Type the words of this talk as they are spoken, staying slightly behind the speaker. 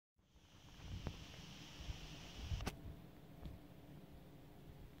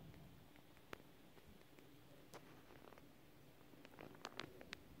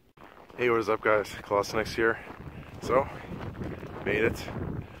Hey, what is up, guys? Klassen here. So, made it.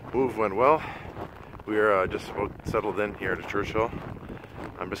 Move went well. We are just about settled in here to Churchill.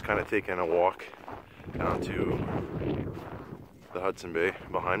 I'm just kind of taking a walk down to the Hudson Bay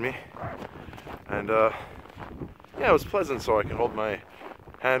behind me. And yeah, it was pleasant, so I can hold my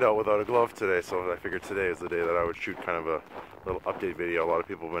hand out without a glove today. So I figured today is the day that I would shoot kind of a little update video. A lot of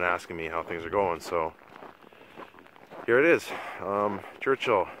people have been asking me how things are going, so here it is.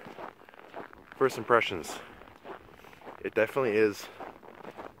 Churchill. First impressions. It definitely is.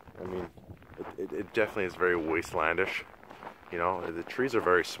 I mean, it definitely is very wastelandish. You know, the trees are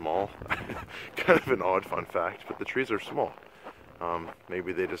very small. Kind of an odd fun fact, but the trees are small.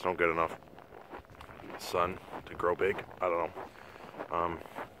 Maybe they just don't get enough sun to grow big. I don't know.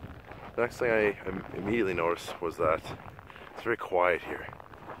 The next thing I immediately noticed was that it's very quiet here.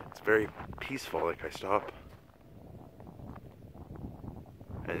 It's very peaceful. Like, I stop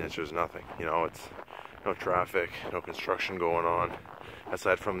and it's just nothing. You know, it's no traffic, no construction going on.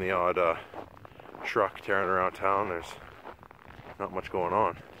 Aside from the odd truck tearing around town, there's not much going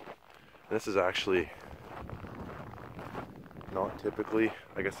on. And this is actually not typically,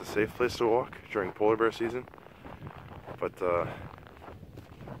 I guess, a safe place to walk during polar bear season. But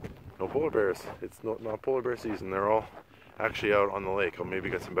no polar bears. It's not polar bear season. They're all actually out on the lake. I'll maybe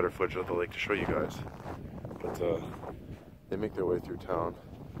get some better footage of the lake to show you guys. But they make their way through town,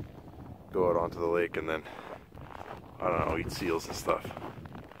 go out onto the lake, and then, I don't know, eat seals and stuff.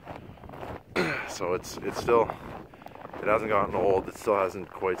 So it's still, it hasn't gotten old. It still hasn't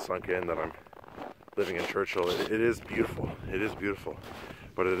quite sunk in that I'm living in Churchill. It is beautiful. It is beautiful.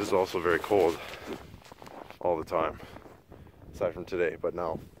 But it is also very cold all the time, aside from today. But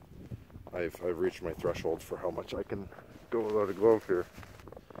now I've reached my threshold for how much I can go without a glove here.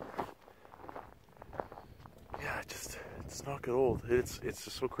 Yeah, it's not get old. It's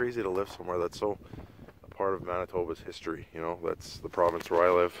just so crazy to live somewhere that's so a part of Manitoba's history. You know, that's the province where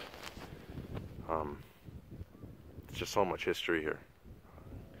I live. It's just so much history here.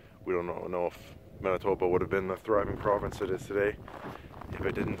 We don't know if Manitoba would have been the thriving province it is today if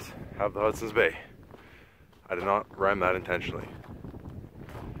it didn't have the Hudson's Bay. I did not rhyme that intentionally.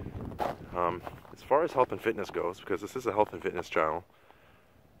 As far as health and fitness goes, because this is a health and fitness channel,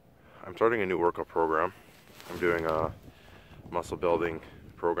 I'm starting a new workout program. I'm doing a muscle building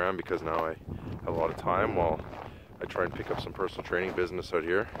program because now I have a lot of time while I try and pick up some personal training business out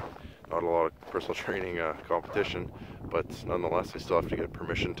here. Not a lot of personal training competition, but nonetheless I still have to get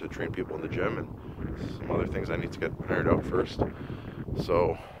permission to train people in the gym and some other things I need to get ironed out first.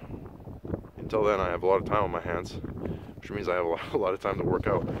 So until then I have a lot of time on my hands, which means I have a lot of time to work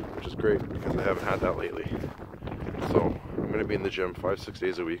out, which is great because I haven't had that lately. So I'm going to be in the gym 5-6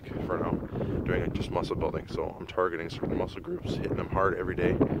 days a week for now, doing just muscle building. So I'm targeting certain muscle groups, hitting them hard every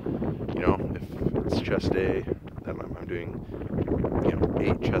day. You know, if it's chest day, then I'm doing, you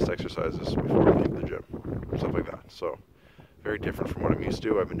know, 8 chest exercises before I leave the gym, stuff like that. So very different from what I'm used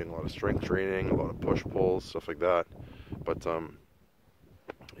to. I've been doing a lot of strength training, a lot of push-pulls, stuff like that. But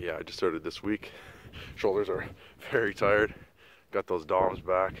yeah, I just started this week. Shoulders are very tired. Got those DOMs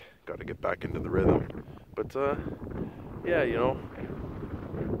back. Got to get back into the rhythm. But yeah, you know,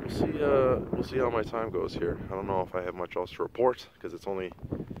 we'll see how my time goes here. I don't know if I have much else to report because it's only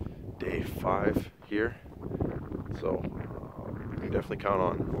day 5 here. So you can definitely count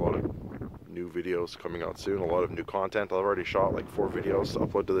on a lot of new videos coming out soon. A lot of new content. I've already shot like 4 videos to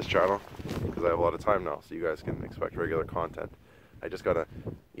upload to this channel because I have a lot of time now. So you guys can expect regular content. I just gotta,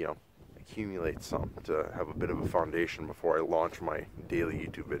 you know, accumulate some to have a bit of a foundation before I launch my daily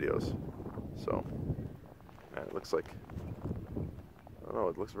YouTube videos. So, man, it looks like, I don't know,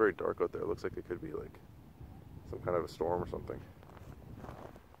 it looks very dark out there. It looks like it could be like some kind of a storm or something.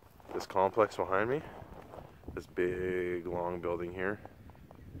 This complex behind me, this big long building here,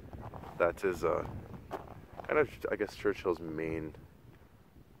 that is kind of, I guess, Churchill's main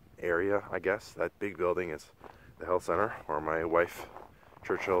area, I guess. That big building is the health center where my wife,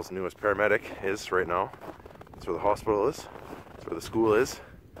 Churchill's newest paramedic, is right now. That's where the hospital is. That's where the school is.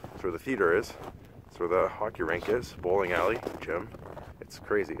 That's where the theater is. That's where the hockey rink is. Bowling alley, gym. It's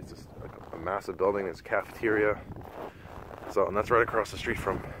crazy. It's just like a massive building. There's a cafeteria. So, and that's right across the street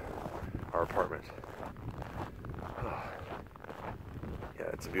from our apartment. Yeah,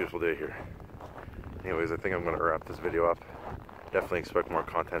 it's a beautiful day here. Anyways, I think I'm going to wrap this video up. Definitely expect more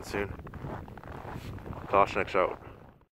content soon. Klassen out.